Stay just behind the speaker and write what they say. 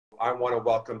I want to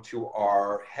welcome to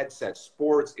our Headset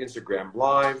Sports Instagram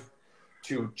Live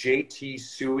to JT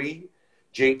Tsui.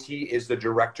 JT is the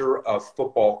director of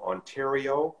Football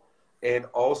Ontario and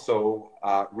also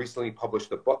recently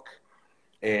published a book.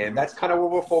 And that's kind of where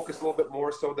we'll focus a little bit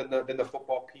more so than the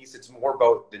football piece. It's more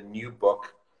about the new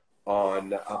book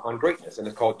on greatness, and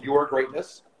it's called Your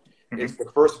Greatness. It's the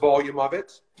first volume of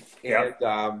it.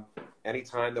 And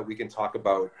anytime that we can talk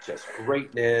about just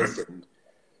greatness and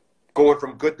going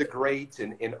from good to great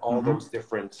and in all those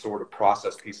different sort of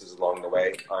process pieces along the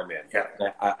way, I'm in.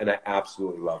 And I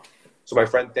absolutely love it. So my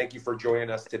friend, thank you for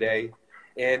joining us today.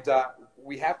 And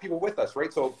we have people with us,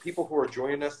 right? So people who are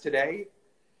joining us today,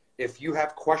 if you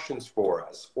have questions for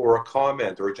us or a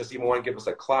comment or just even want to give us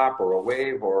a clap or a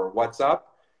wave or what's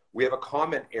up, we have a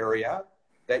comment area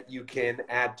that you can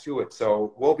add to it.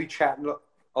 So we'll be chatting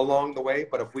along the way,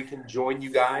 but if we can join you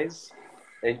guys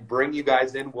and bring you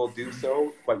guys in, we'll do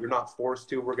so, but you're not forced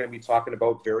to. We're going to be talking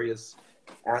about various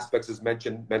aspects, as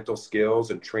mentioned, mental skills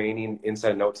and training,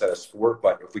 inside and outside of sport,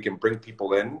 but if we can bring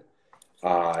people in,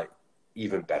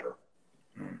 even better.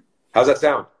 How's that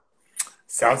sound?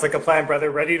 Sounds like a plan,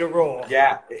 brother. Ready to roll.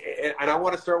 Yeah, and I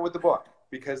want to start with the book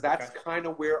because that's kind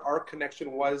of where our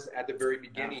connection was at the very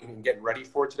beginning and getting ready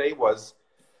for today was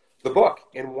the book.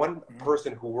 And one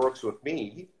person who works with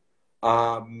me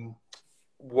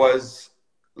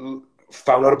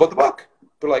found out about the book.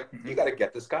 They're like, you got to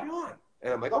get this guy on.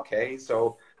 And I'm like, okay,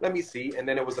 so let me see. And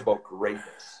then it was about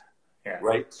greatness,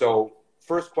 right? So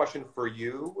first question for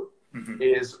you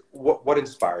is what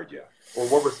inspired you? Or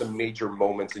what were some major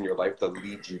moments in your life that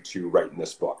lead you to writing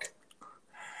this book?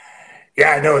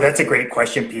 Yeah, no, that's a great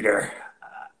question, Peter.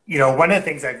 You know, one of the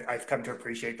things I've come to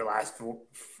appreciate the last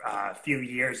few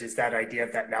years is that idea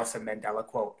of that Nelson Mandela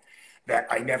quote, that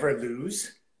I never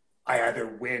lose, I either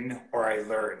win or I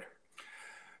learn.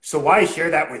 So why I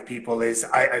share that with people is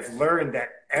I've learned that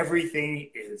everything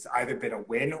is either been a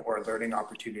win or a learning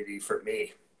opportunity for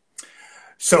me.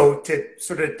 So to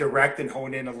sort of direct and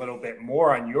hone in a little bit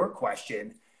more on your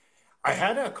question, I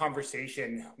had a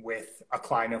conversation with a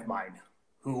client of mine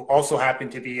who also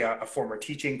happened to be a former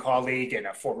teaching colleague and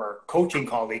a former coaching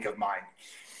colleague of mine.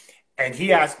 And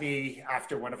he asked me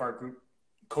after one of our group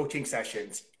coaching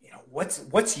sessions, you know,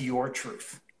 what's your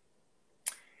truth?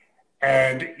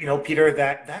 And, you know, Peter,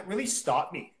 that really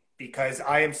stopped me because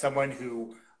I am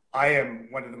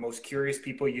one of the most curious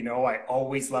people, you know. I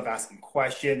always love asking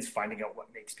questions, finding out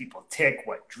what makes people tick,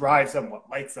 what drives them, what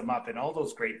lights them up, and all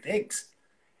those great things.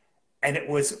 And it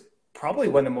was probably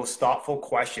one of the most thoughtful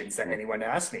questions that anyone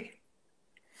asked me.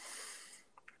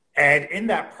 And in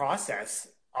that process,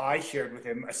 I shared with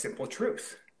him a simple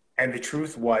truth. And the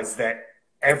truth was that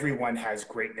everyone has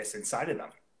greatness inside of them.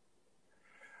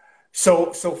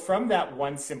 So from that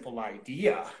one simple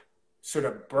idea, sort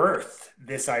of birthed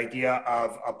this idea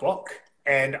of a book.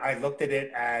 And I looked at it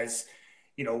as,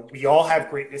 you know, we all have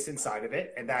greatness inside of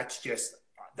it. And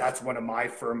that's one of my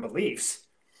firm beliefs.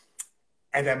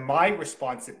 And then my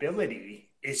responsibility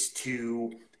is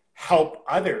to help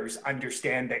others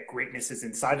understand that greatness is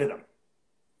inside of them.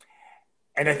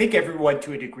 And I think everyone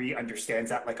to a degree understands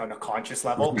that, like on a conscious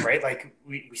level, right? Like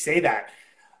we say that.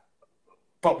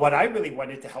 But what I really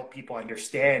wanted to help people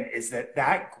understand is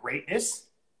that greatness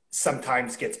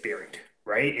sometimes gets buried,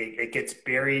 right? It gets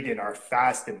buried in our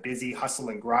fast and busy hustle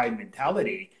and grind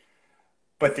mentality.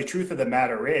 But the truth of the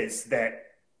matter is that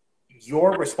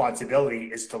your responsibility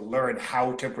is to learn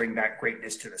how to bring that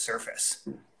greatness to the surface.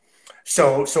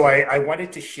 So I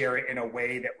wanted to share it in a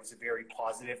way that was a very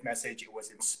positive message. It was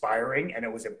inspiring and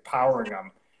it was empowering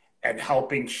them and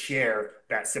helping share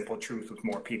that simple truth with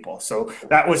more people. So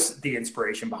that was the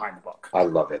inspiration behind the book. I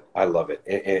love it. I love it.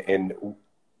 And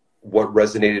what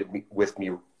resonated with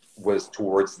me was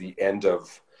towards the end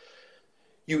of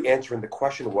you answering the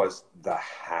question was the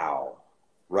how,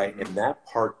 right? And that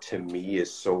part to me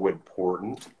is so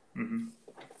important.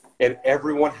 And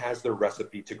everyone has their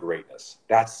recipe to greatness.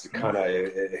 That's kind of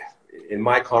in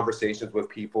my conversations with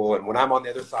people. And when I'm on the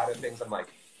other side of things,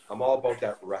 I'm all about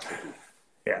that recipe.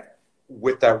 Yeah.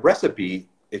 With that recipe,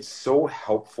 it's so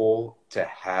helpful to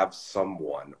have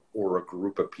someone or a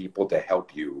group of people to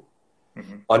help you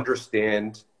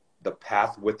understand the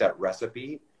path with that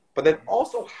recipe, but then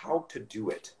also how to do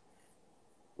it,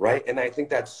 right? And I think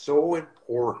that's so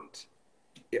important.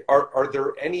 Are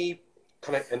there any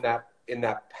kind of in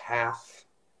that path?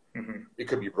 It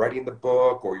could be writing the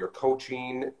book or your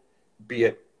coaching, be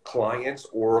it clients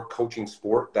or coaching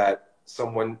sport, that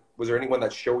was there anyone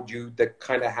that showed you that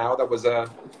kind of how that was an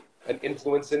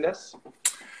influence in this?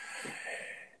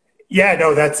 Yeah,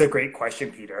 no, that's a great question,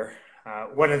 Peter.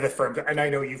 One of the firms, and I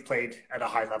know you've played at a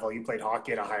high level, you played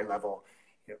hockey at a high level.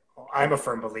 I'm a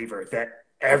firm believer that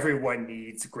everyone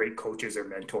needs great coaches or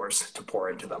mentors to pour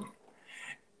into them.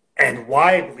 And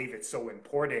why I believe it's so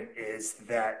important is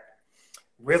that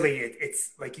really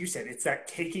it's like you said, it's that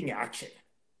taking action.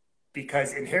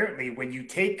 Because inherently, when you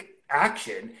take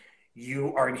action,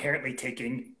 you are inherently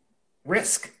taking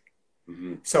risk.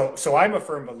 Mm-hmm. So I'm a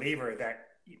firm believer that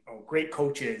great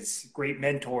coaches, great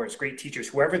mentors, great teachers,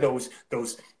 whoever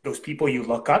those people you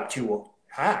look up to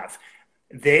have,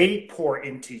 they pour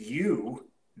into you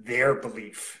their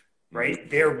belief, right?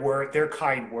 Their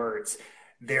kind words,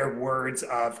 their words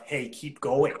of, hey, keep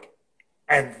going.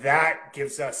 And that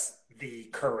gives us the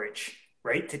courage,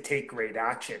 right, to take great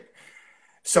action.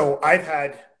 So I've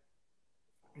had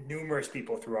numerous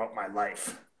people throughout my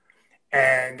life.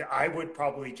 And I would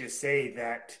probably just say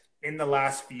that in the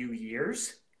last few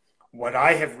years, what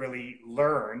I have really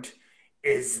learned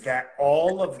is that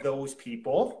all of those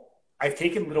people, I've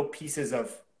taken little pieces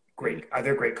of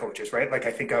other great coaches, right? Like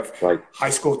I think of Right. high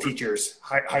school teachers,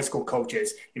 high school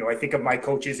coaches. I think of my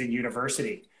coaches in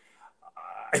university.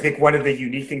 I think one of the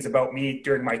unique things about me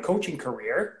during my coaching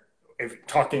career, if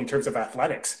talking in terms of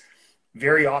athletics,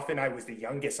 very often I was the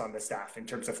youngest on the staff in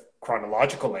terms of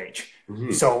chronological age.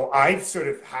 Mm-hmm. So I've sort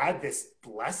of had this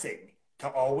blessing to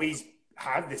always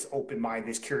have this open mind,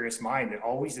 this curious mind, and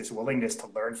always this willingness to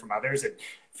learn from others and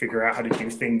figure out how to do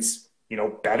things,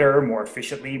 better, more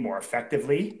efficiently, more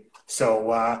effectively.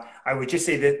 So I would just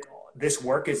say that this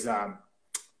work is a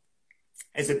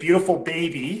beautiful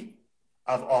baby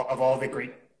of all the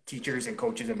great teachers and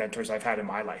coaches and mentors I've had in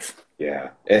my life. Yeah.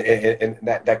 And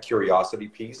that curiosity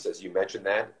piece, as you mentioned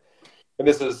that, and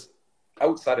this is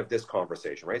outside of this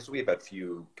conversation, right? So we've had a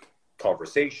few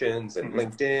conversations and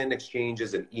LinkedIn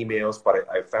exchanges and emails, but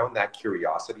I found that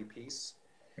curiosity piece,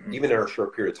 even in a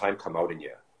short period of time, come out in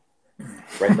you,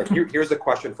 right? Like here's a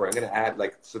question for you. I'm going to add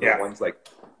the ones like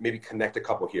maybe connect a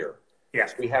couple here. Yeah.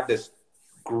 So we have this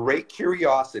great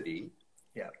curiosity.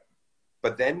 Yeah.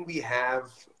 But then we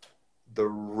have the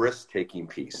risk-taking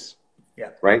piece.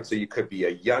 Yeah. Right? So you could be a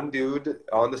young dude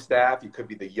on the staff. You could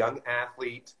be the young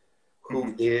athlete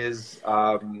who is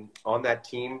on that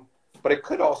team. But it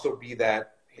could also be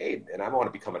that, hey, and I want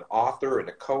to become an author and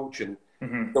a coach. And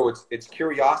so it's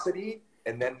curiosity,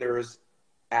 and then there's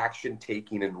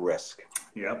action-taking and risk.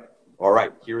 Yep. All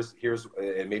right. Here's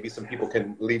and maybe some people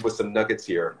can leave with some nuggets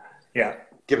here. Yeah.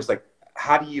 Give us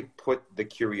how do you put the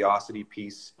curiosity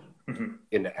piece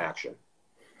into action?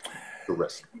 The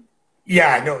risk.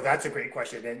 Yeah, no, that's a great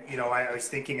question. And, I was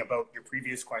thinking about your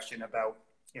previous question about,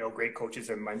 great coaches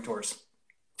and mentors.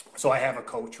 So I have a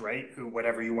coach, right, who,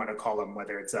 whatever you want to call him,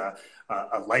 whether it's a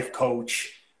life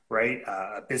coach, right,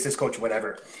 a business coach,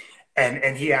 whatever.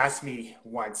 And he asked me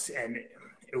once, and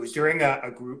it was during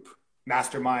a group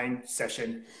mastermind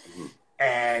session,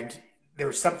 and there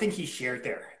was something he shared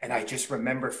there. And I just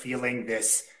remember feeling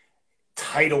this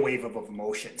tidal wave of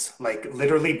emotions, like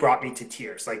literally brought me to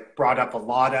tears, like brought up a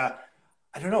lot of,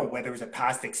 I don't know whether it was a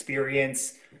past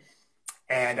experience.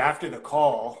 And after the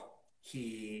call,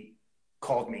 he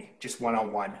called me just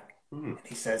one-on-one. And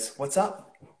he says, "What's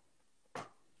up?"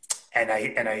 And I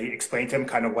explained to him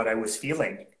kind of what I was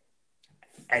feeling.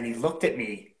 And he looked at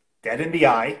me dead in the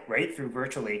eye, right, through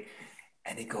virtually.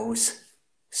 And he goes,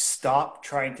 "Stop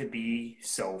trying to be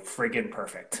so friggin'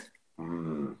 perfect."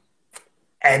 And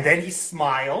then he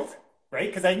smiled, right?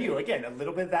 Because I knew, again, a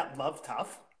little bit of that love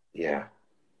tough. Yeah.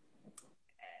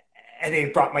 And he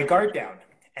brought my guard down.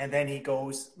 And then he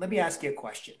goes, "Let me ask you a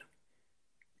question.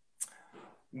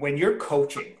 When you're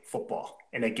coaching football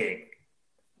in a game,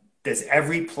 does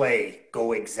every play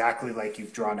go exactly like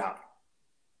you've drawn up?"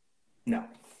 No.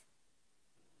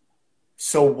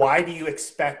 So why do you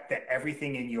expect that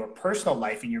everything in your personal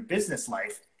life, in your business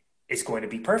life, is going to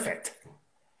be perfect?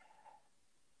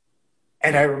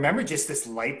 And I remember just this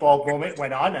light bulb moment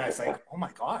went on, and I was like, oh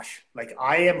my gosh, like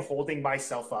I am holding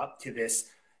myself up to this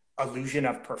illusion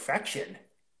of perfection.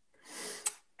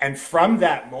 And from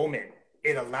that moment,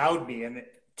 it allowed me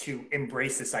to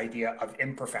embrace this idea of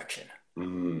imperfection.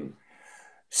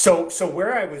 So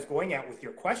where I was going at with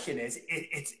your question is,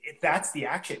 that's the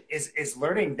action, is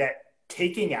learning that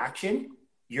taking action,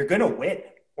 you're going to win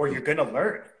or you're going to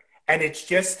learn. And it's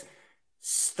just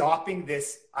stopping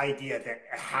this idea that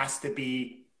it has to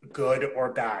be good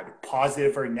or bad,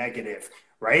 positive or negative,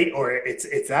 right? Or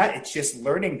it's just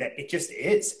learning that it just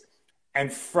is.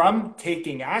 And from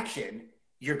taking action,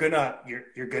 you're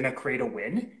gonna create a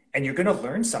win, and you're gonna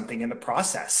learn something in the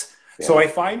process. Yeah. So I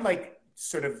find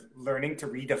sort of learning to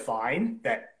redefine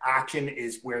that action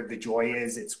is where the joy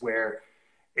is. It's where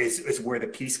the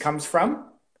peace comes from.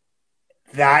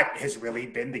 That has really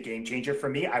been the game changer for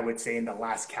me, I would say, in the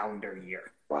last calendar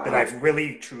year. that I've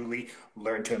really, truly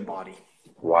learned to embody.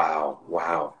 Wow.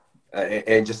 Wow.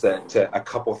 And just to a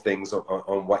couple things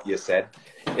on what you said.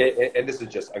 And this is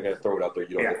just, I'm going to throw it out there.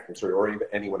 You don't get to, or even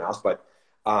anyone else, but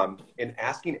in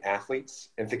asking athletes,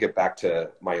 and think it back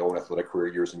to my own athletic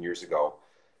career years and years ago,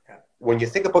 when you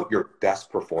think about your best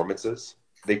performances,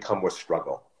 they come with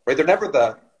struggle, right? They're never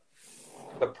the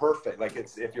perfect, like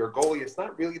it's, if you're a goalie, it's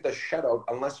not really the shutout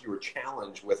unless you were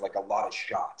challenged with like a lot of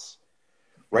shots,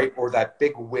 right? Or that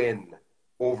big win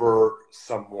over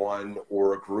someone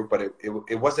or a group, but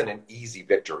it wasn't an easy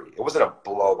victory. It wasn't a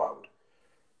blowout,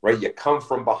 right? You come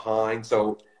from behind.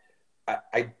 So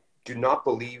I do not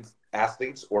believe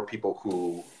athletes or people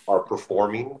who are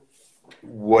performing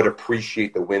would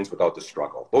appreciate the wins without the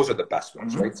struggle. Those are the best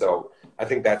ones, right? So I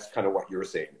think that's kind of what you're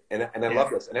saying. And I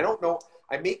love this. And I don't know,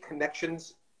 I make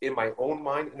connections in my own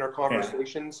mind in our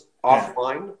conversations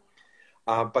offline.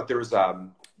 But there's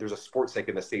a sports psych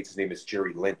in the States. His name is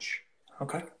Jerry Lynch.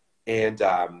 Okay.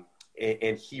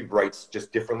 And he writes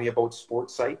just differently about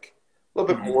sports psych, a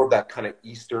little bit more of that kind of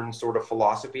Eastern sort of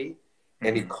philosophy.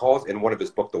 And he calls, in one of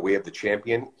his book, The Way of the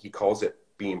Champion, he calls it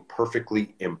being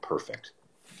perfectly imperfect.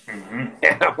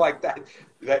 And I'm like,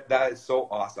 that is so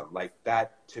awesome. Like,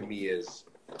 that to me is,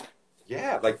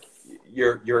 like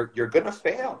you're going to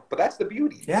fail, but that's the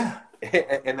beauty. Yeah.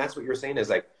 And that's what you're saying is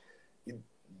like,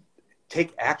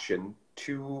 take action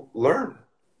to learn,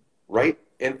 right?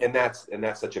 And that's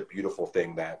such a beautiful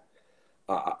thing that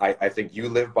I think you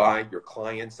live by, your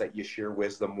clients that you share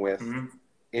wisdom with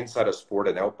inside of sport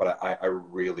and out. But I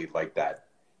really like that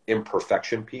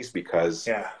imperfection piece, because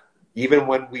even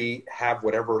when we have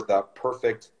whatever a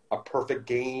perfect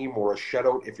game or a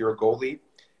shutout, if you're a goalie,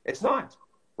 it's not,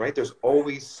 right? There's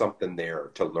always something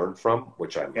there to learn from,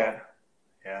 which I love.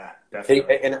 Yeah,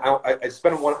 definitely. And I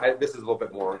spent this is a little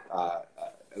bit more, a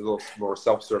little more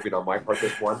self-serving on my part,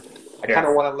 this one. I kind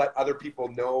of want to let other people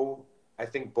know, I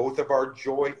think both of our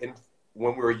joy in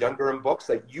when we were younger in books,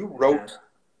 that you wrote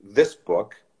this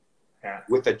book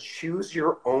with a choose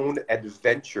your own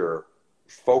adventure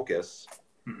focus.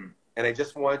 And I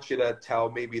just want you to tell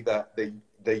maybe the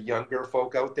younger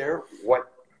folk out there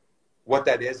what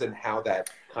that is and how that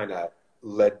kind of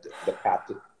led the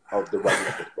path of the writing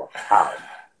of this book. How?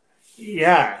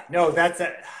 Yeah, no, that's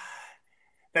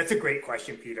a great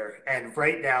question, Peter. And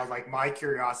right now, like, my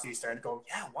curiosity is starting to go,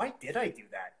 why did I do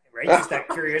that? Right? Just that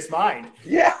curious mind.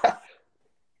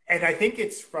 And I think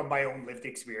it's from my own lived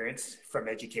experience from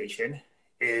education,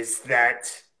 is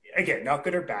that, again, not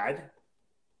good or bad,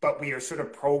 but we are sort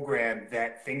of programmed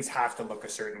that things have to look a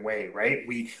certain way, right?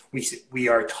 We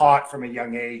are taught from a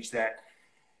young age that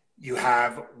you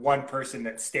have one person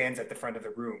that stands at the front of the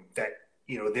room, that,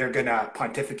 they're going to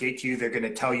pontificate to you. They're going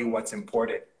to tell you what's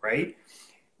important, right?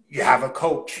 You have a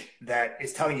coach that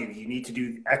is telling you, you need to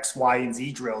do X, Y, and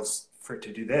Z drills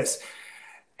to do this.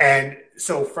 And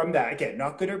so from that, again,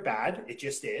 not good or bad, it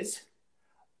just is.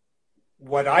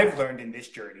 What I've learned in this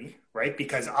journey, right?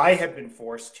 Because I have been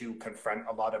forced to confront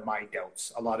a lot of my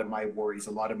doubts, a lot of my worries,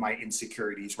 a lot of my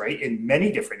insecurities, right? In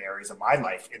many different areas of my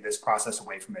life in this process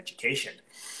away from education,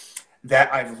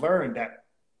 that I've learned that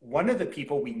one of the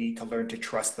people we need to learn to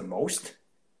trust the most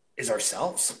is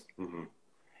ourselves.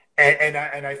 And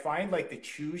I find like the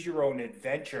choose your own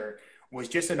adventure was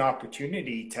just an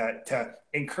opportunity to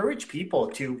encourage people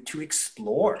to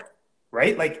explore,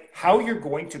 right? Like, how you're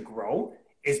going to grow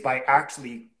is by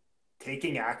actually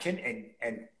taking action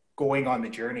and going on the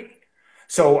journey.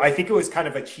 So I think it was kind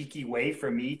of a cheeky way for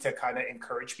me to kind of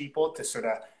encourage people to sort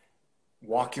of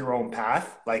walk your own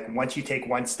path. Like, once you take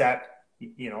one step,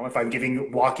 if I'm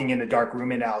giving walking in a dark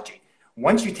room analogy,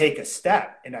 once you take a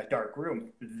step in that dark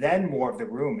room, then more of the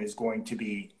room is going to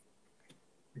be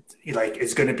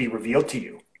revealed to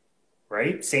you,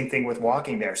 right? Same thing with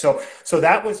walking there. So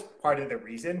that was part of the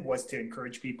reason, was to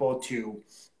encourage people to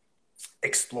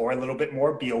explore a little bit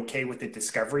more, be okay with the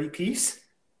discovery piece.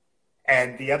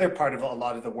 And the other part of a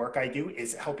lot of the work I do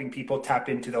is helping people tap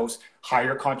into those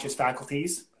higher conscious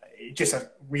faculties, just a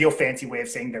real fancy way of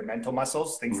saying their mental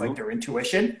muscles, things like their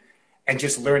intuition, and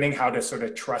just learning how to sort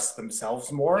of trust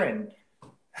themselves more and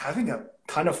having a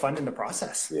ton of fun in the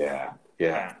process. Yeah.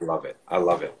 Love it. I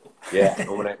love it. Yeah.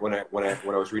 when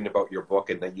I was reading about your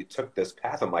book and then you took this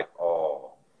path, I'm like,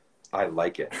 oh, I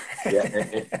like it. Yeah.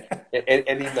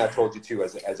 And even I told you too,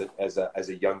 as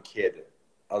a young kid,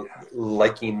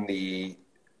 liking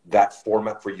that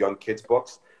format for young kids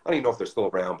books. I don't even know if they're still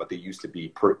around, but they used to be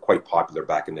quite popular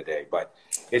back in the day. But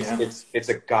it's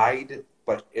a guide,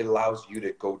 but it allows you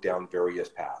to go down various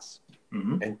paths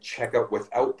and check out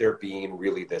without there being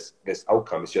really this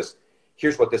outcome. It's just,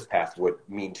 here's what this path would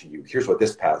mean to you. Here's what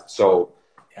this path. So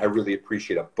I really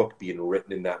appreciate a book being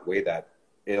written in that way, that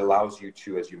it allows you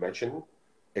to, as you mentioned,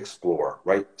 explore,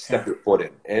 right? Step your foot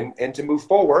in and to move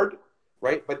forward,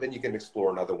 right? But then you can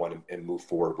explore another one and move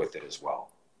forward with it as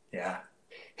well. Yeah.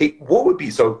 Hey, what would be,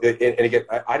 so, and again,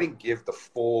 I didn't give the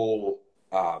full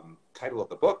title of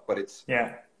the book, but it's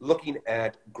looking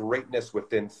at greatness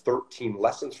within 13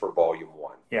 lessons for volume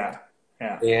 1. Yeah.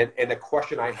 Yeah. And a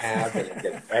question I have, and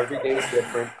again, every day is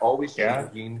different, always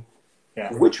changing.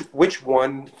 Yeah. Which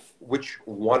one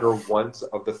or ones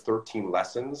of the 13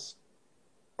 lessons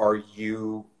are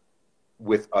you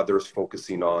with others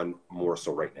focusing on more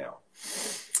so right now?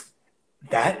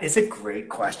 That is a great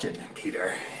question,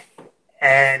 Peter.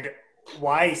 And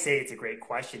why I say it's a great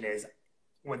question is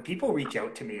when people reach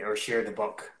out to me or share the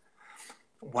book,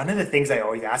 one of the things I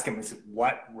always ask them is,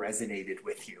 what resonated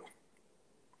with you?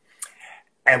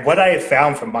 And what I have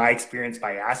found from my experience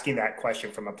by asking that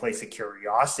question from a place of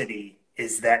curiosity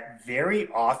is that very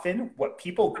often what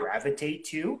people gravitate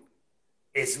to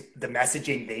is the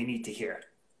messaging they need to hear.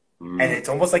 And it's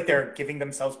almost like they're giving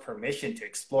themselves permission to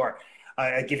explore.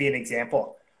 I'll give you an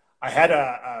example. I had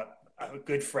a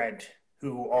good friend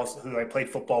who I played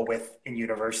football with in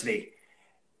university.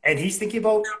 And he's thinking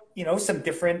about, some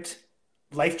different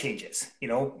life changes,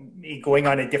 going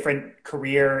on a different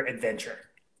career adventure.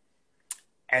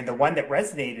 And the one that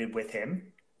resonated with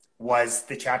him was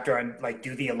the chapter on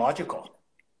do the illogical.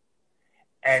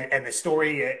 And the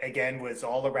story again was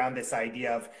all around this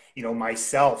idea of,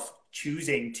 myself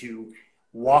choosing to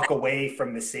walk away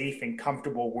from the safe and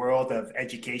comfortable world of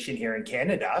education here in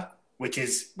Canada, which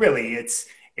is really, it's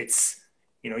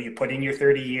you put in your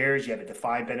 30 years, you have a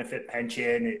defined benefit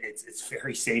pension, it's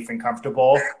very safe and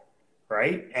comfortable,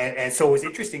 right? And so it was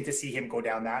interesting to see him go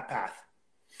down that path.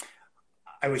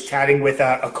 I was chatting with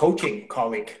a coaching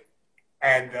colleague,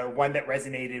 and the one that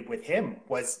resonated with him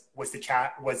was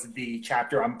the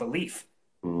chapter on belief.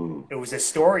 It was a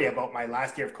story about my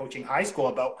last year of coaching high school,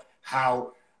 about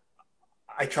how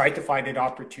I tried to find an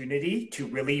opportunity to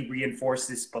really reinforce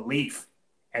this belief.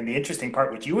 And the interesting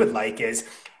part, which you would like, is,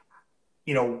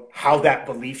 how that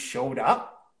belief showed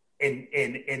up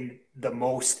in the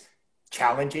most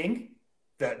challenging,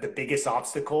 the biggest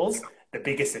obstacles, the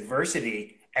biggest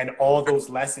adversity, and all those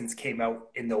lessons came out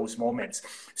in those moments.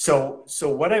 So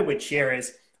what I would share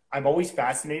is, I'm always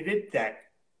fascinated that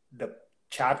the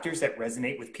chapters that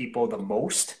resonate with people the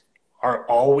most are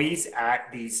always at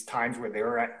these times where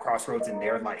they're at crossroads in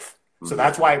their life. So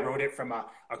that's why I wrote it from a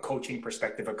coaching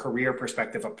perspective, a career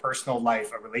perspective, a personal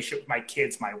life, a relationship with my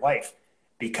kids, my wife,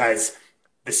 because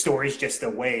the story is just a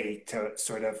way to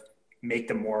sort of make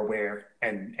them more aware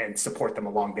and support them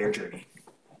along their journey.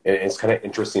 And it's kind of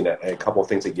interesting that a couple of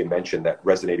things that you mentioned that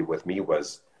resonated with me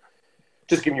was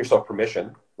just giving yourself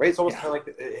permission, right? It's almost kind of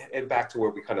like, and back to where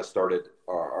we kind of started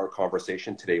our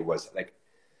conversation today, was like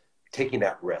taking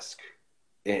that risk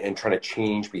and trying to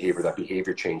change behavior, that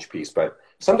behavior change piece. But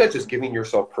sometimes just giving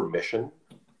yourself permission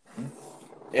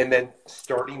and then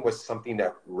starting with something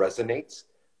that resonates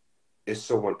is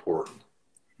so important,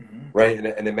 right?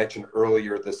 And I mentioned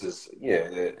earlier, this is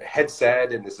a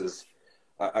headset, and this is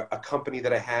a company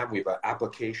that I have. We have an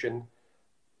application.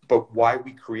 But why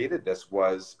we created this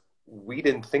was we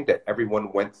didn't think that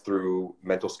everyone went through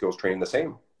mental skills training the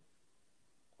same,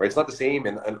 right? It's not the same.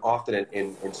 And often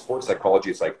in sports psychology,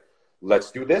 it's like,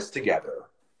 let's do this together,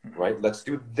 right? Let's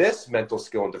do this mental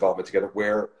skill and development together,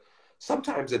 where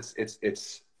sometimes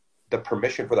it's the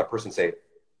permission for that person to say,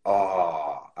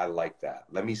 I like that.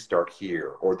 Let me start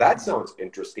here. Or that sounds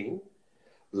interesting.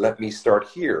 Let me start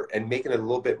here, and making it a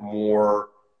little bit more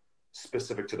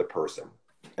specific to the person.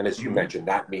 And as you mentioned,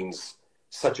 that means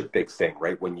such a big thing,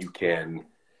 right? When you can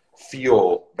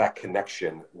feel that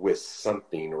connection with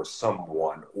something or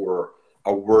someone, or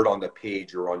a word on the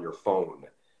page or on your phone.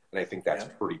 And I think that's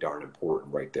pretty darn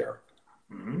important right there.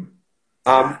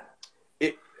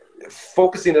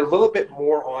 Focusing a little bit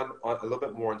more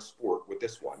on sport with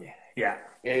this one.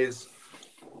 Is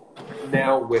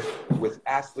now with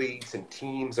athletes and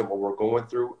teams and what we're going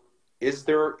through, is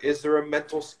there a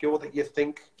mental skill that you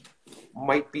think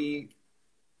might be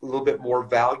a little bit more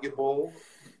valuable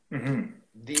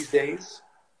these days?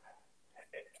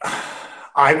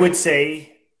 I would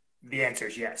say the answer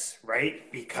is yes,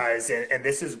 right? Because, and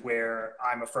this is where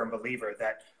I'm a firm believer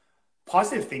that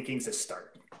positive thinking is a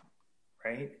start,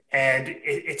 right? And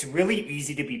it's really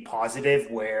easy to be positive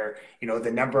where,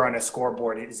 the number on a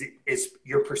scoreboard is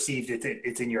you're perceived,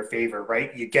 it's in your favor,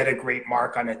 right? You get a great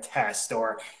mark on a test,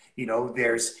 or,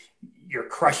 you're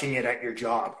crushing it at your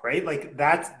job, right? Like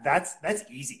that's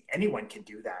easy. Anyone can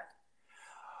do that.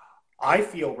 I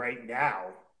feel right now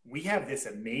we have this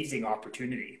amazing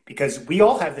opportunity because we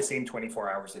all have the same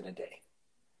 24 hours in a day.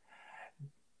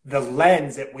 The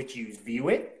lens at which you view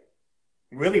it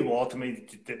really will ultimately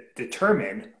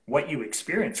determine what you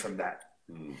experience from that.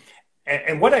 Mm.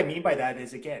 And what I mean by that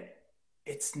is, again,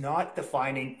 it's not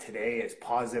defining today as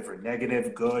positive or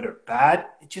negative, good or bad.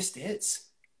 It just is.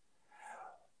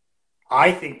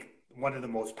 I think one of the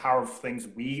most powerful things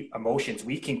emotions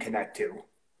we can connect to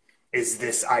is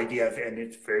this idea of, and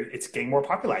it's getting more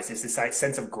popularized, is this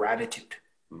sense of gratitude.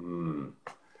 Mm.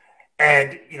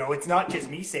 And, you know, it's not just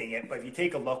me saying it, but if you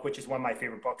take a look, which is one of my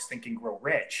favorite books, Think and Grow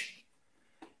Rich,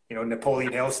 you know,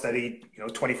 Napoleon Hill studied,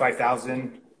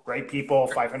 25,000 great people,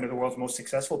 500 of the world's most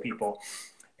successful people.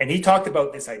 And he talked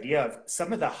about this idea of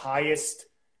some of the highest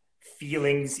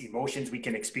feelings, emotions we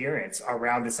can experience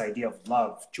around this idea of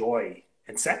love, joy,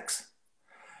 and sex.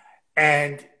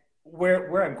 And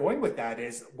where I'm going with that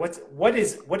is what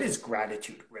is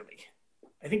gratitude really?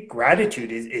 I think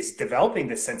gratitude is developing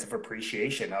this sense of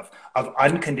appreciation, of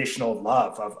unconditional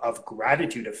love, of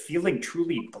gratitude, of feeling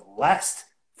truly blessed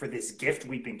for this gift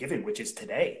we've been given, which is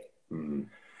today. Mm-hmm.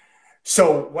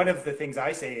 So one of the things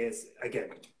I say is, again,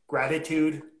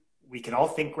 gratitude, we can all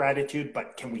think gratitude,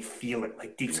 but can we feel it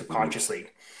like deep subconsciously?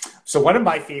 So one of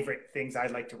my favorite things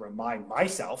I'd like to remind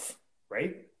myself,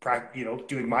 right,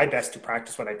 doing my best to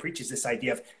practice what I preach, is this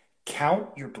idea of count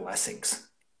your blessings.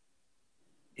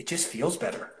 It just feels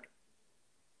better,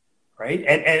 right?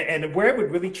 And where I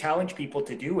would really challenge people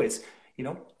to do is,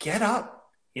 get up,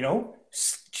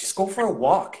 just go for a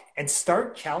walk and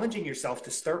start challenging yourself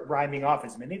to start rhyming off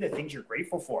as many of the things you're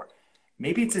grateful for.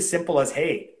 Maybe it's as simple as,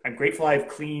 hey, I'm grateful I have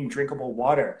clean, drinkable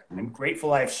water. I'm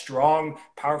grateful I have strong,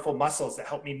 powerful muscles that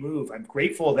help me move. I'm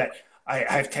grateful that I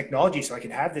have technology so I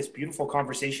can have this beautiful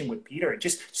conversation with Peter, and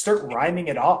just start rhyming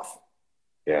it off.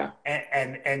 Yeah.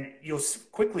 And you'll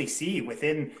quickly see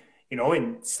within,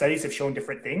 and studies have shown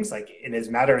different things, like in as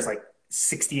matter as like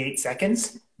 68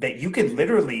 seconds, that you can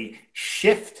literally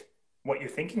shift what you're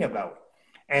thinking about.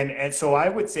 And so I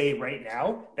would say right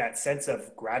now, that sense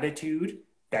of gratitude,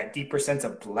 that deeper sense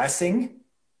of blessing,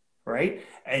 right?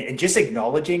 And just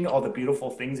acknowledging all the beautiful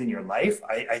things in your life,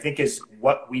 I think is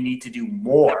what we need to do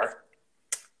more.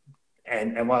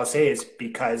 And what I'll say is,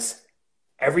 because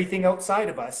everything outside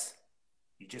of us,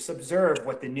 you just observe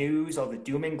what the news, all the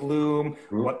doom and gloom,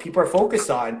 what people are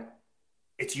focused on.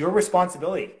 It's your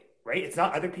responsibility, right? It's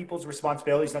not other people's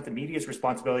responsibility. It's not the media's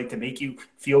responsibility to make you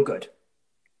feel good.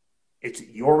 It's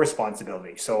your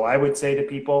responsibility. So I would say to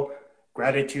people,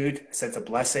 gratitude, a sense of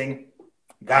blessing,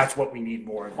 that's what we need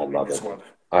more of in this world.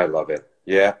 I love it.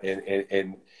 Yeah.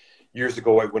 And years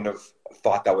ago, I wouldn't have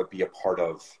thought that would be a part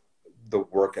of the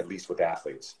work, at least with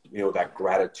athletes. That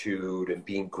gratitude and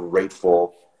being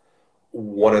grateful.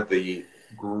 One of the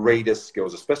greatest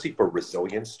skills, especially for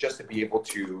resilience, just to be able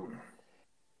to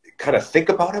kind of think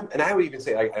about them. And I would even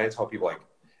say, I tell people, like,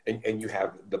 and you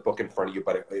have the book in front of you,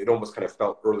 but it almost kind of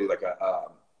felt early like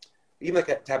to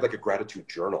have like a gratitude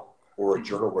journal, or a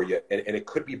journal where and it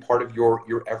could be part of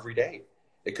your everyday.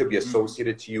 It could be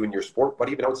associated to you in your sport, but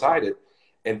even outside it,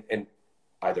 and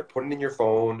either putting it in your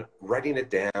phone, writing it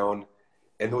down.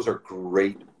 And those are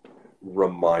great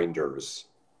reminders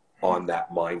on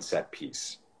that mindset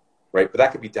piece, right? But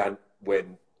that could be done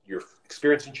when you're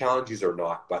experiencing challenges or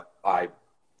not. But I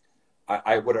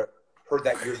would have heard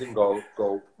that years ago,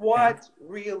 what,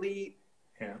 really?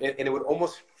 Yeah. And it would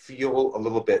almost feel a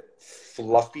little bit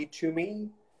fluffy to me.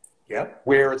 Yeah.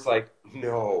 Where it's like,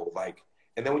 no, like,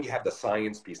 and then when you have the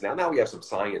science piece, now we have some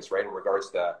science, right, in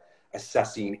regards to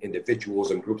assessing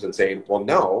individuals and groups and saying, well,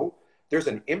 no, there's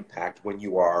an impact when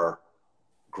you are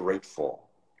grateful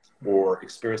or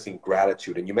experiencing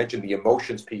gratitude. And you mentioned the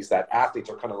emotions piece, that athletes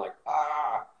are kind of like,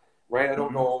 right? I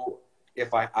don't know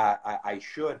if I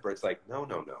should, but it's like, no.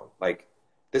 Like,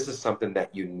 this is something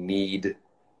that you need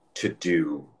to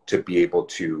do to be able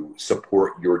to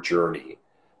support your journey.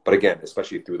 But again,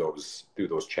 especially through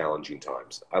those challenging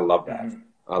times. I love that.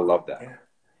 Mm-hmm. I love that.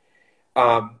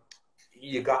 Yeah.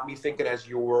 You got me thinking, as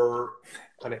you were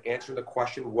kind of answering the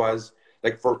question, was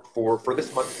like for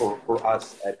this month for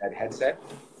us at Headset,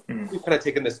 we've kind of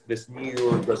taken this New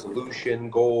Year's resolution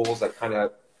goals at kind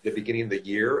of the beginning of the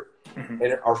year,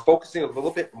 and are focusing a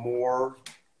little bit more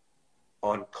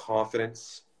on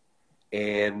confidence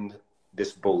and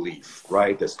this belief,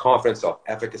 right? This confidence,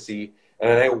 self-efficacy.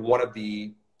 And I know one of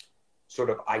the sort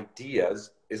of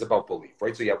ideas is about belief,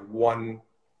 right? So you have one,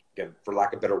 again, for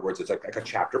lack of better words, it's like a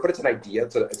chapter, but it's an idea.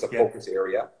 It's a focus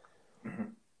area. Mm-hmm.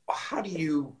 How do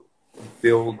you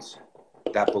build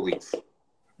that belief?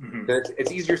 Mm-hmm.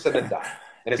 It's easier said than done,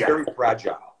 and it's very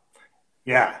fragile.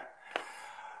 Yeah.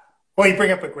 Well, you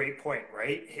bring up a great point,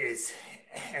 right?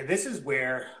 And this is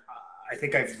where I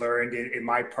think I've learned in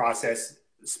my process,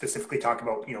 specifically talking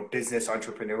about, business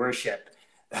entrepreneurship.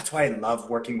 That's why I love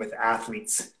working with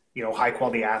athletes, high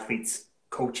quality athletes,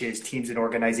 coaches, teams, and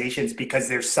organizations, because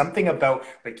there's something about,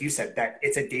 like you said, that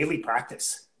it's a daily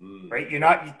practice, right? You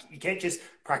can't just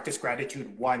practice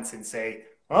gratitude once and say,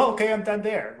 oh, okay, I'm done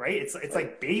there, right? It's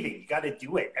like bathing. You got to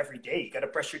do it every day. You got to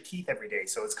brush your teeth every day.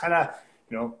 So it's kind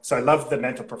of, so I love the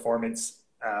mental performance,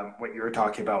 what you were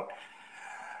talking about.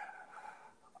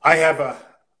 I have a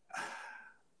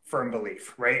firm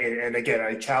belief, right? And again,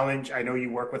 I know you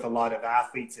work with a lot of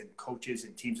athletes and coaches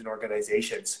and teams and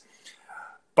organizations,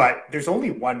 but there's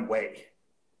only one way,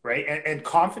 right? And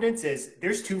confidence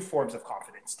there's two forms of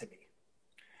confidence to me.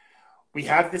 We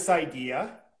have this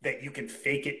idea that you can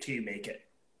fake it till you make it.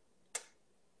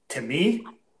 To me,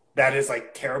 that is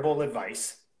like terrible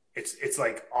advice. It's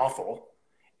like awful.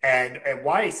 And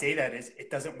why I say that is it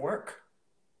doesn't work.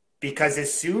 Because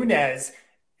as soon as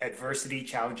adversity,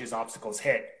 challenges, obstacles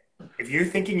hit, if you're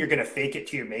thinking you're going to fake it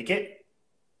till you make it,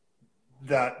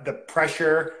 the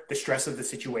pressure, the stress of the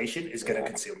situation is going to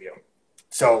consume you.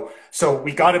 So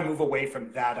we got to move away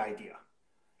from that idea.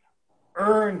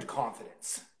 Earned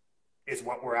confidence is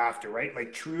what we're after, right?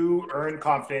 Like true earned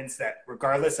confidence that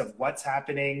regardless of what's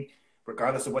happening,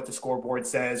 regardless of what the scoreboard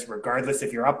says, regardless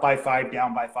if you're up by 5,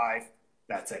 down by 5,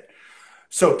 that's it.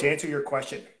 So to answer your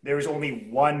question, there is only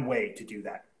one way to do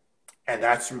that, and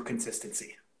that's through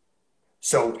consistency.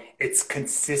 So it's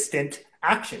consistent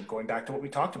action, going back to what we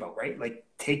talked about, right? Like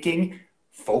taking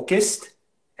focused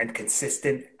and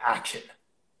consistent action.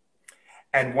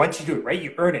 And once you do it, right,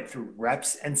 you earn it through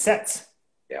reps and sets.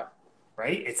 Yeah.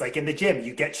 Right? It's like in the gym,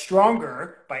 you get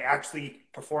stronger by actually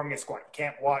performing a squat. You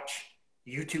can't watch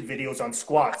YouTube videos on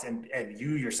squats and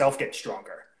you yourself get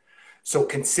stronger. So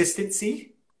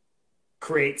consistency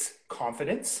creates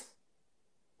confidence,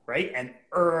 right? And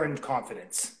earned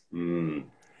confidence. And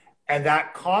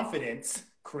that confidence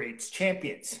creates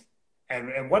champions.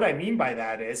 And what I mean by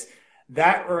that is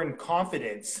that earned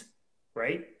confidence,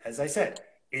 right? As I said,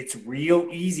 it's real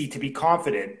easy to be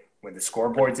confident when the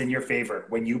scoreboard's in your favor,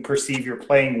 when you perceive you're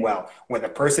playing well, when the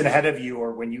person ahead of you,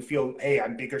 or when you feel, hey,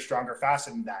 I'm bigger, stronger, faster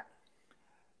than that.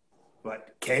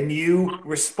 But can you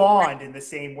respond in the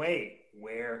same way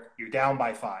where you're down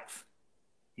by 5?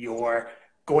 You're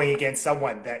going against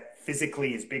someone that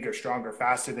physically is bigger, stronger,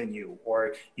 faster than you,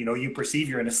 or, you perceive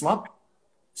you're in a slump.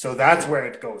 So that's where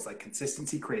it goes. Like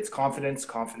consistency creates confidence.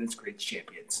 Confidence creates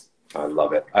champions. I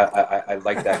love it. I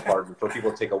like that part. For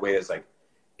people to take away is like,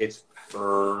 it's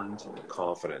earned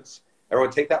confidence.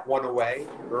 Everyone take that one away.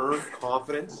 Earned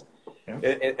confidence. Yeah.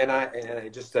 And I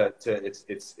just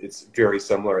it's very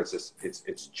similar.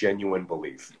 It's genuine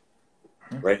belief,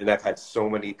 right? And I've had so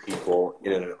many people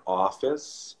in an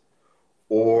office,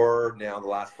 or now the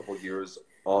last couple of years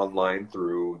online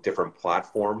through different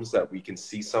platforms that we can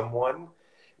see someone.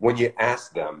 When you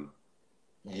ask them,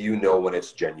 when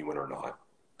it's genuine or not,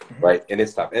 right? And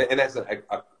it's tough, and that's an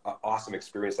awesome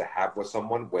experience to have with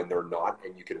someone when they're not,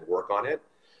 and you can work on it.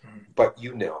 But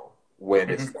when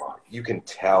it's not, you can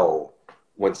tell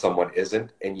when someone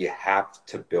isn't, and you have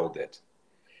to build it.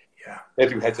 Yeah. And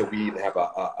through heads, we have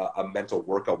a mental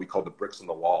workout we call the bricks on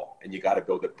the wall, and you got to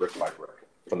build it brick by brick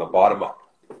from the bottom up,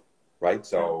 right?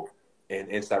 So, and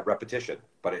it's that repetition,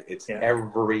 but it's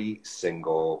every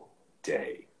single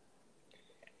day.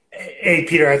 Hey,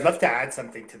 Peter, I'd love to add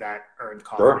something to that earned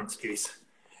confidence piece.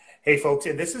 Hey, folks,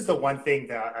 and this is the one thing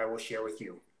that I will share with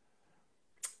you.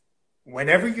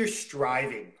 Whenever you're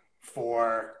striving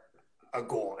for a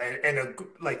goal,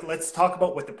 like let's talk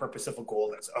about what the purpose of a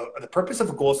goal is. The purpose of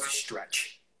a goal is to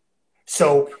stretch.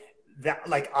 So that,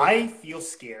 like, I feel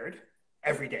scared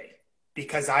every day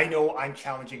because I know I'm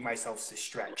challenging myself to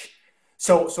stretch.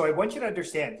 So I want you to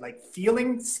understand, like,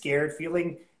 feeling scared,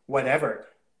 feeling whatever,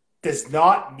 does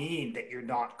not mean that you're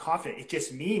not confident. It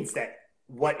just means that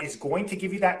what is going to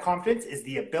give you that confidence is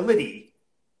the ability.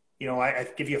 I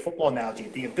give you a football analogy.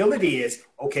 The ability is,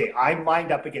 okay, I'm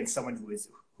lined up against someone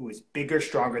who is bigger,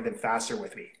 stronger than faster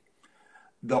with me.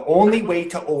 The only way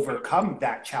to overcome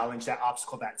that challenge, that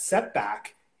obstacle, that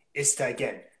setback is to,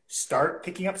 again, start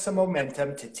picking up some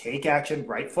momentum, to take action,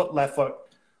 right foot, left foot,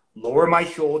 lower my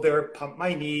shoulder, pump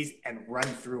my knees, and run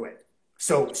through it.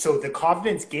 So the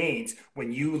confidence gains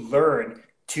when you learn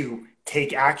to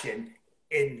take action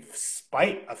in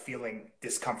spite of feeling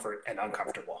discomfort and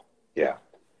uncomfortable. Yeah.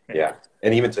 Yeah.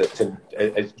 And even to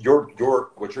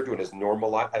what you're doing is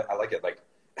normalize. I like it. Like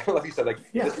you said,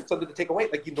 this is something to take away.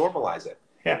 Like, you normalize it.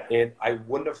 Yeah. And I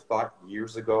wouldn't have thought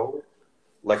years ago,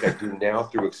 like I do now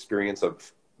through experience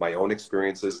of my own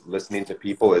experiences, listening to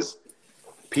people, is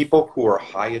people who are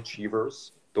high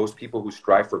achievers those people who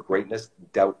strive for greatness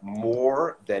doubt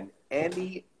more than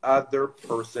any other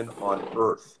person on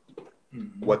earth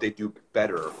what they do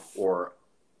better or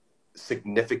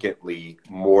significantly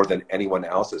more than anyone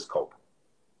else's cope.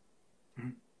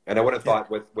 And I would have thought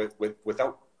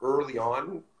without early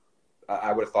on,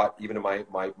 I would have thought even in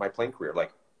my playing career,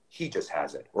 like he just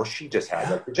has it or she just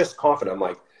has it. They're just confident. I'm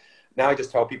like, now I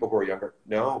just tell people who are younger,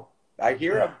 no, I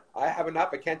hear them. I have enough.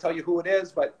 I can't tell you who it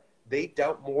is, but they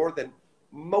doubt more than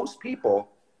most people.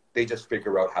 They just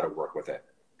figure out how to work with it.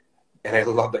 And I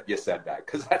love that you said that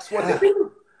because that's what they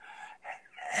do.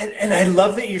 And I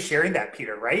love that you're sharing that,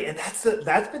 Peter, right? And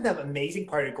that's been the amazing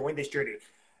part of going this journey.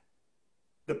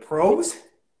 The pros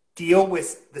deal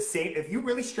with the same, if you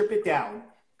really strip it down,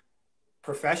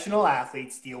 professional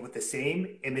athletes deal with the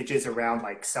same images around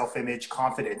like self-image,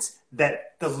 confidence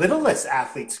that the littlest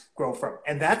athletes grow from.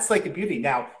 And that's like the beauty.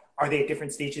 Now, are they at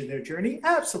different stages in their journey?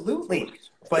 Absolutely.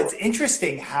 But it's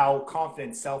interesting how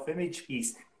confidence, self-image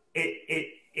piece,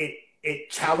 it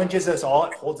challenges us all.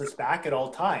 It holds us back at all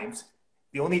times.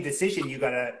 The only decision you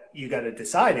gotta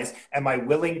decide is, am I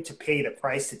willing to pay the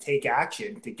price to take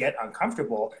action, to get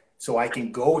uncomfortable so I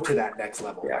can go to that next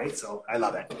level, right? So I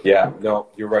love it. Yeah, no,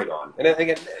 you're right on. And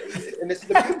again, and this is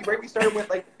the beauty, right? We started with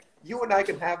like, you and I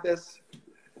can have this,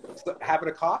 having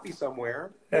a coffee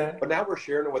somewhere, but now we're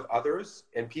sharing it with others.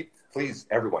 And people, please,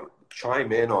 everyone,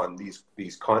 chime in on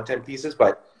these content pieces.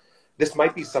 But this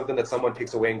might be something that someone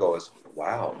takes away and goes,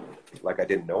 wow, like I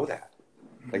didn't know that.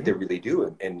 Like they really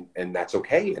do. And that's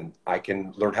okay. And I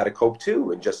can learn how to cope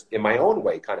too. And just in my own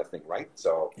way kind of thing. Right.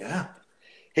 So, yeah.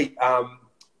 Hey,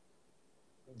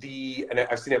 and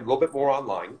I've seen it a little bit more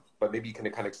online, but maybe you can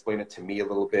kind of explain it to me a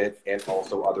little bit and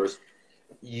also others.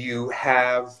 You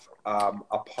have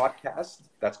a podcast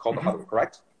that's called The Huddle,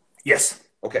 correct? Yes.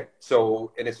 Okay.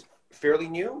 So, and it's fairly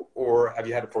new or have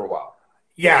you had it for a while?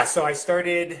 Yeah. So I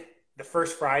started the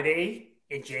first Friday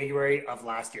in January of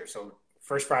last year. So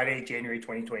first Friday, January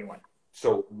 2021.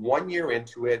 So 1 year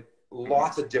into it,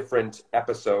 lots of different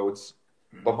episodes.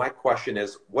 But my question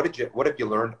is, what have you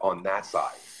learned on that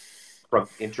side from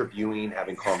interviewing,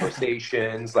 having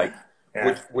conversations, like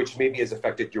which maybe has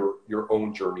affected your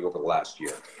own journey over the last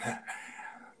year?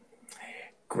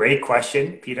 Great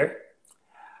question, Peter.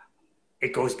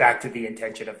 It goes back to the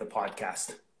intention of the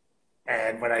podcast.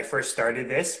 And when I first started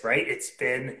this, right, it's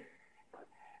been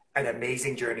an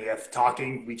amazing journey of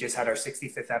talking. We just had our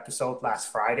 65th episode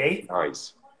last Friday.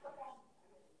 Nice.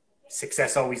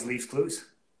 Success always leaves clues.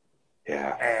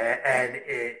 Yeah. And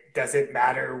it doesn't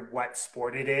matter what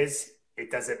sport it is. It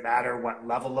doesn't matter what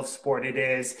level of sport it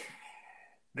is.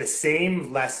 The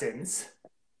same lessons,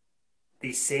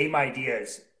 the same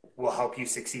ideas will help you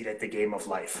succeed at the game of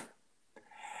life.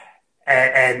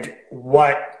 And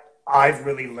what I've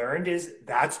really learned is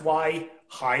that's why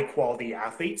high quality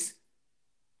athletes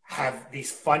have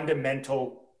these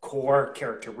fundamental core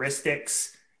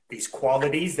characteristics, these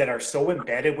qualities that are so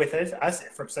embedded with us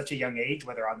from such a young age,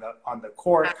 whether on the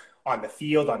court, on the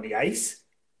field, on the ice,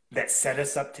 that set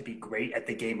us up to be great at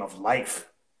the game of life.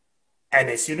 And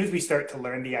as soon as we start to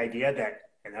learn the idea that,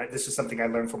 and this is something I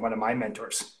learned from one of my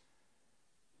mentors,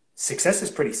 success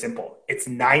is pretty simple. It's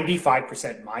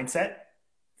 95% mindset,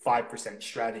 5%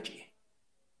 strategy.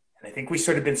 And I think we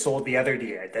sort of been sold the other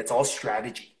idea. That's all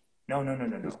strategy. No.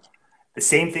 The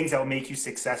same things that will make you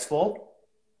successful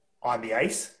on the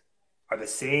ice are the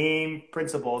same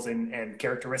principles and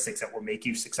characteristics that will make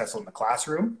you successful in the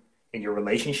classroom, in your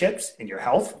relationships, in your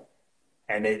health.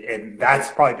 And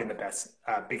that's probably been the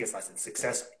biggest lesson.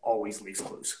 Success always leaves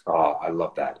clues. Oh, I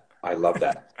love that. I love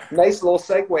that. Nice little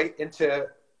segue into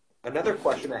another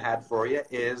question I had for you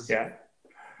is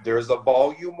there's a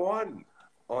volume 1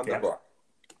 on the book,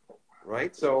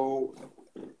 right? So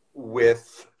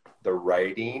with the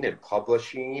writing and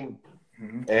publishing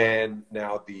and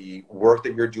now the work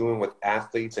that you're doing with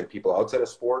athletes and people outside of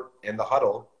sport in the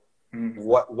huddle,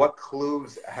 what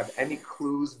clues, have any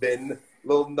clues been,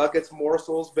 little nuggets,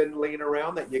 morsels been laying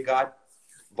around that you got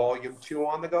volume 2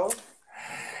 on the go?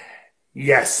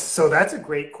 Yes. So that's a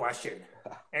great question.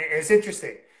 It's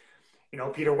interesting. You know,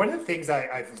 Peter, one of the things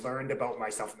I've learned about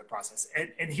myself in the process,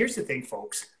 and here's the thing,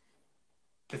 folks,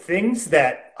 the things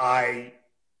that I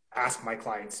ask my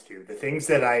clients to do, the things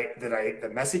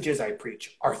the messages I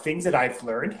preach are things that I've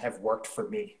learned have worked for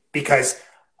me, because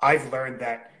I've learned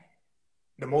that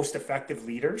the most effective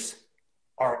leaders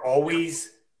are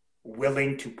always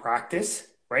willing to practice,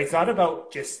 right? It's not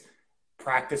about just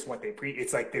practice what they preach.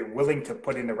 It's like they're willing to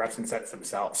put in the reps and sets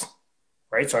themselves,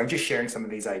 right? So I'm just sharing some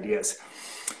of these ideas.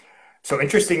 So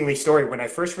interestingly story, when I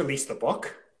first released the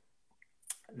book,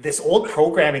 this old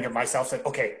programming of myself said,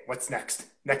 okay, what's next?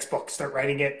 Next book, start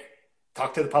writing it.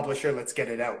 talk to the publisher, let's get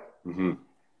it out. Mm-hmm.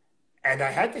 And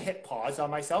I had to hit pause on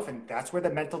myself, and that's where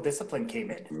the mental discipline came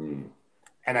in. Mm.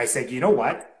 And I said, you know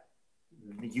what?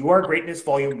 You Are Greatness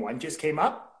Volume 1 just came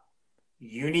up.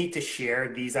 You need to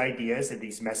share these ideas and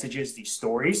these messages, these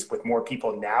stories with more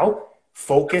people now.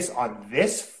 Focus on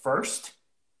this first.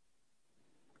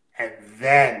 And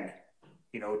then,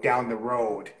 down the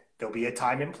road, there'll be a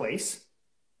time and place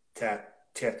to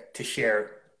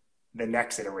share the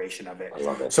next iteration of it. I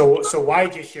love it. So why I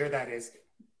just share that is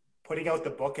putting out the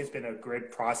book has been a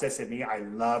great process in me. I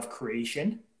love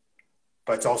creation,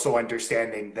 but it's also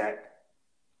understanding that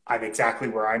I'm exactly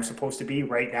where I'm supposed to be.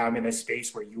 Right now, I'm in a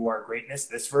space where You Are Greatness,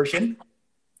 this version,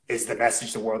 is the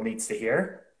message the world needs to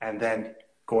hear. And then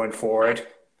going forward,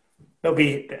 there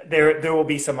will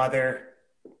be some other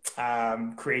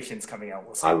creations coming out.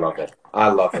 We'll see. I love it. I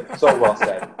love it. So well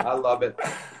said. I love it.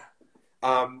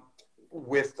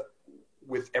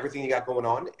 With everything you got going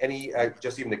on, any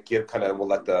just even to give kind of, we'll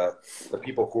let the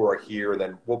people who are here, and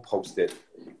then we'll post it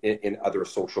in other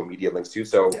social media links too.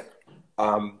 So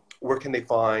where can they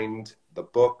find the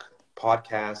book,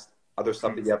 podcast, other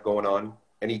stuff that you have going on?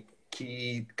 Any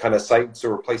key kind of sites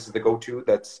or places to go to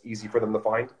that's easy for them to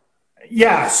find?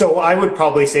 Yeah, so I would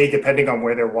probably say, depending on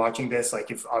where they're watching this, like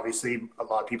if obviously a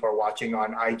lot of people are watching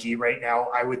on IG right now,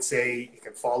 I would say you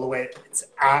can follow it. It's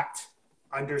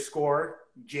 @_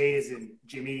 J as in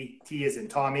Jimmy, T as in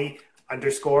Tommy,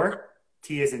 _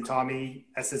 T as in Tommy,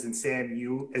 S as in Sam,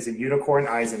 U as in unicorn,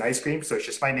 I as in ice cream. So it's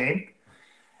just my name.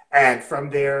 And from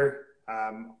there,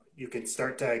 you can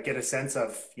start to get a sense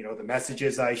of, the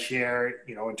messages I share,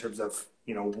 in terms of,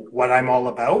 what I'm all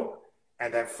about.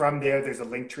 And then from there, there's a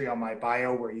link tree on my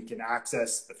bio where you can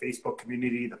access the Facebook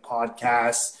community, the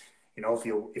podcast.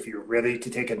 If you're ready to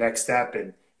take a next step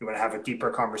and you want to have a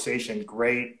deeper conversation,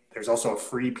 great. There's also a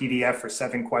free PDF for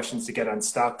 7 questions to get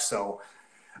unstuck. So,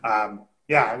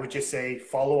 I would just say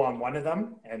follow on one of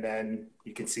them, and then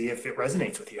you can see if it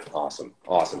resonates with you. Awesome.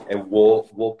 And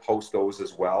we'll post those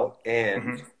as well.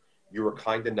 And you were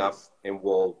kind enough, and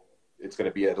it's going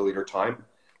to be at a later time,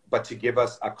 but to give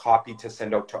us a copy to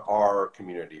send out to our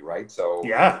community, right? So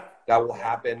that will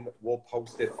happen. We'll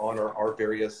post it on our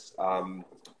various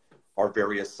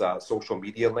social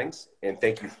media links. And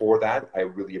thank you for that. I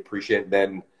really appreciate it.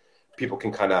 Then people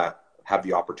can kind of have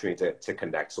the opportunity to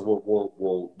connect. So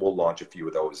we'll launch a few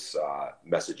of those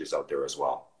messages out there as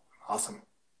well. Awesome.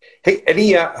 Hey,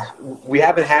 we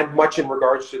haven't had much in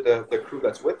regards to the crew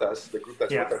that's with us, the group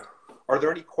that's with us. Are there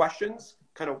any questions?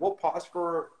 Kind of, we'll pause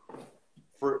for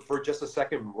just a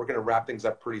second. We're going to wrap things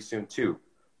up pretty soon too.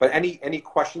 But any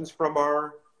questions from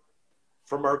our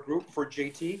group for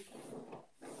JT?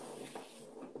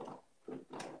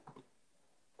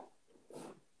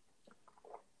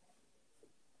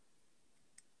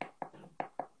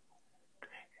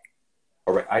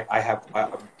 All right, I have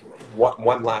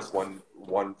one last one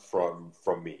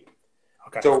from me.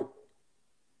 Okay. So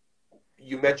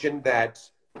you mentioned that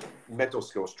mental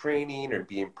skills training and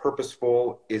being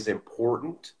purposeful is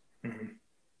important. Mm-hmm.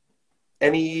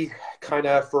 Any kind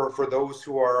of, for those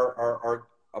who are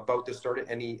about to start it,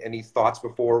 any thoughts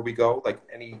before we go? Like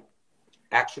any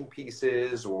action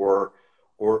pieces or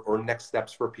next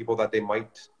steps for people that they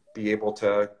might be able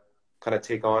to kind of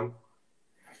take on?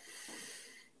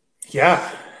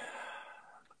 Yeah,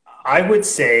 I would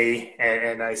say,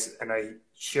 and I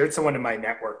shared, someone in my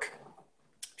network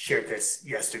shared this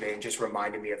yesterday and just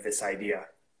reminded me of this idea.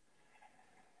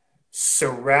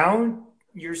 Surround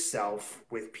yourself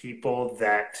with people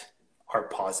that are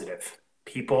positive,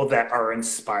 people that are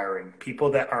inspiring, people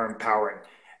that are empowering.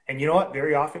 And you know what?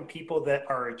 Very often people that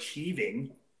are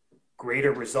achieving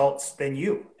greater results than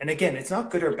you. And again, it's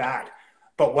not good or bad.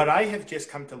 But what I have just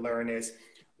come to learn is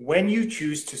when you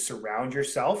choose to surround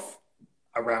yourself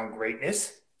around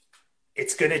greatness,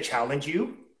 it's going to challenge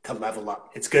you to level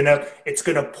up. It's going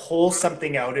to pull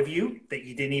something out of you that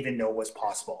you didn't even know was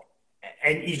possible.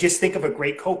 And you just think of a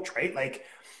great coach, right? Like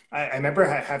I remember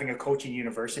having a coach in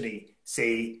university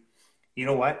say, you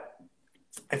know what?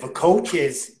 If a coach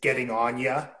is getting on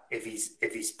you, if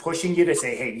he's pushing you to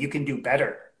say, hey, you can do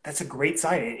better, that's a great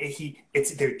sign.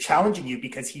 They're challenging you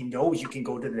because he knows you can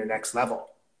go to the next level.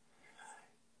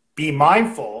 Be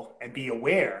mindful and be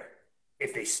aware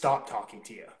if they stop talking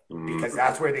to you, because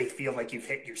that's where they feel like you've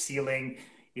hit your ceiling.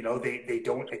 They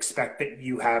don't expect that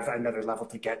you have another level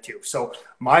to get to. So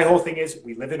my whole thing is,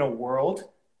 we live in a world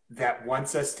that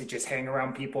wants us to just hang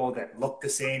around people that look the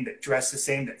same, that dress the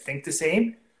same, that think the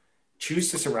same. Choose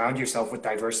to surround yourself with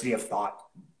diversity of thought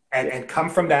and come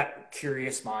from that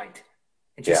curious mind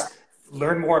and just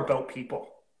learn more about people.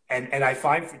 And I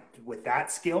find with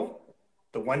that skill,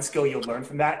 the one skill you'll learn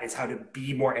from that is how to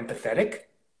be more empathetic,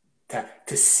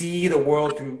 to see the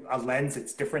world through a lens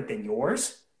that's different than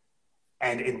yours.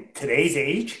 And in today's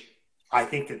age, I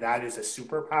think that that is a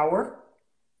superpower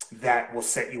that will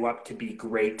set you up to be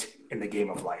great in the game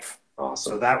of life.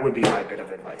 Awesome. So that would be my bit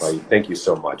of advice. Right. Thank you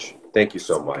so much. Thank you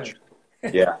so much.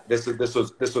 Yeah, this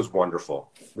was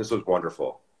wonderful. This was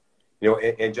wonderful. You know,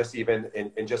 and just even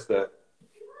in just the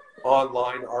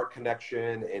online art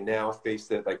connection, and now face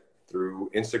it like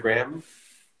through Instagram.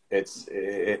 It's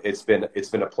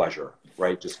been a pleasure,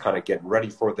 right? Just kind of getting ready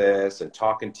for this and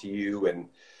talking to you, and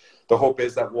the hope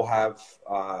is that we'll have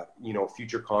you know,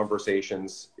 future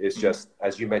conversations. Is just,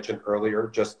 as you mentioned earlier,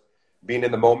 just being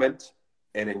in the moment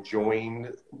and enjoying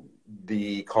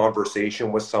the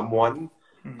conversation with someone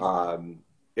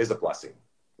is a blessing,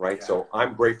 right? Yeah. So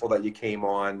I'm grateful that you came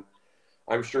on.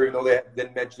 I'm sure, you know, they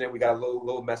didn't mention it. We got a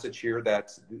little message here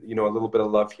that, you know, a little bit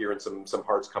of love here and some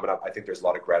hearts coming up. I think there's a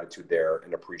lot of gratitude there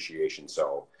and appreciation.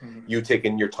 So you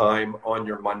taking your time on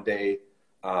your Monday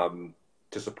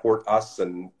to support us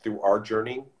and through our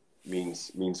journey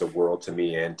means the world to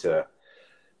me and to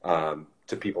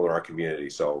people in our community.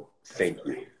 So thank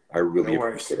you. I really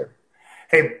appreciate it.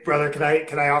 Hey, brother, can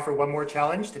I offer one more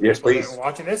challenge to people that are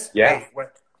watching this? Yeah. Hey,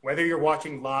 whether you're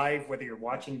watching live, whether you're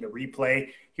watching the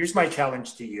replay, here's my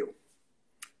challenge to you.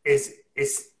 Is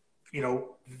you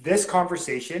know, this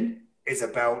conversation is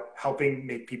about helping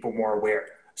make people more aware.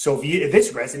 So if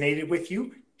this resonated with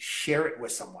you, share it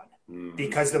with someone.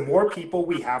 Because the more people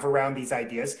we have around these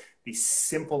ideas, these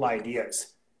simple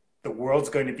ideas, the world's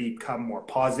going to become more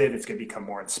positive. It's going to become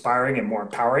more inspiring and more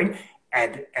empowering.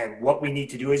 And what we need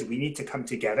to do is we need to come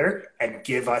together and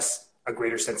give us a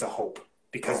greater sense of hope,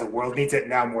 because the world needs it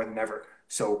now more than ever.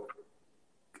 So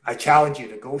I challenge you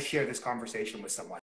to go share this conversation with someone.